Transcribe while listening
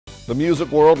The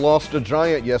music world lost a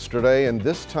giant yesterday, and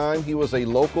this time he was a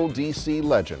local D.C.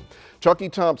 legend. Chucky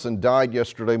Thompson died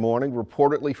yesterday morning,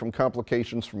 reportedly from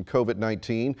complications from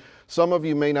COVID-19. Some of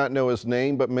you may not know his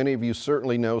name, but many of you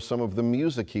certainly know some of the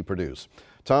music he produced.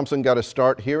 Thompson got a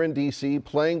start here in D.C.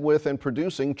 playing with and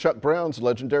producing Chuck Brown's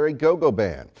legendary Go-Go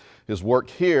Band. His work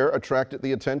here attracted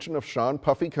the attention of Sean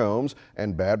Puffy Combs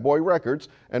and Bad Boy Records,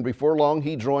 and before long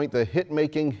he joined the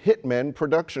hit-making Hitmen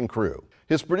production crew.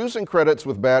 His producing credits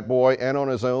with Bad Boy and on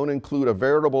his own include a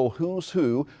veritable who's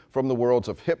who from the worlds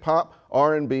of hip-hop,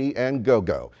 R&B, and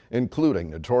go-go, including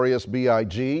Notorious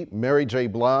B.I.G., Mary J.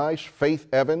 Blige, Faith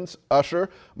Evans, Usher,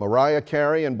 Mariah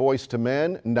Carey and Boyz II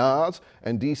Men, Nas,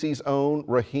 and DC's own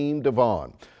Raheem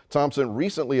DeVaughn. Thompson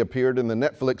recently appeared in the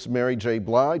Netflix Mary J.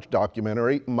 Blige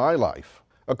documentary, My Life.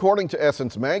 According to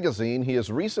Essence magazine, he has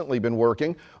recently been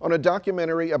working on a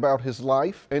documentary about his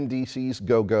life and DC's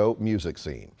go-go music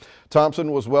scene.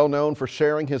 Thompson was well known for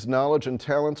sharing his knowledge and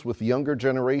talents with younger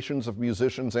generations of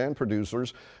musicians and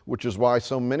producers, which is why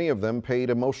so many of them paid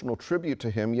emotional tribute to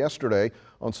him yesterday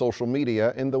on social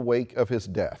media in the wake of his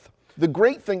death. The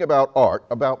great thing about art,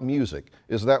 about music,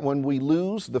 is that when we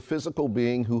lose the physical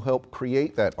being who helped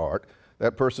create that art,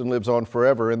 that person lives on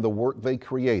forever in the work they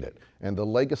created and the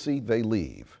legacy they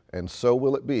leave. And so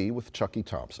will it be with Chucky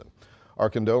Thompson. Our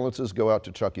condolences go out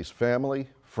to Chucky's family,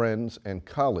 friends, and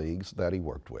colleagues that he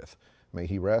worked with. May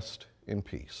he rest in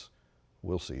peace.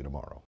 We'll see you tomorrow.